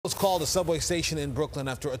was called a subway station in Brooklyn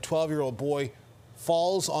after a 12-year-old boy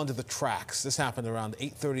falls onto the tracks. This happened around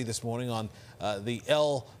 8:30 this morning on the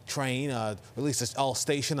L train, or at least this L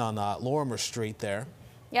station on Lorimer Street there.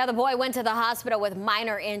 Yeah, the boy went to the hospital with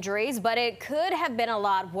minor injuries, but it could have been a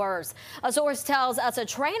lot worse. A source tells us a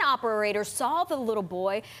train operator saw the little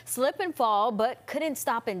boy slip and fall, but couldn't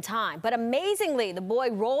stop in time. But amazingly, the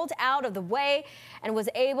boy rolled out of the way and was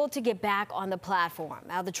able to get back on the platform.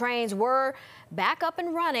 Now, the trains were back up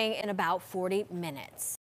and running in about 40 minutes.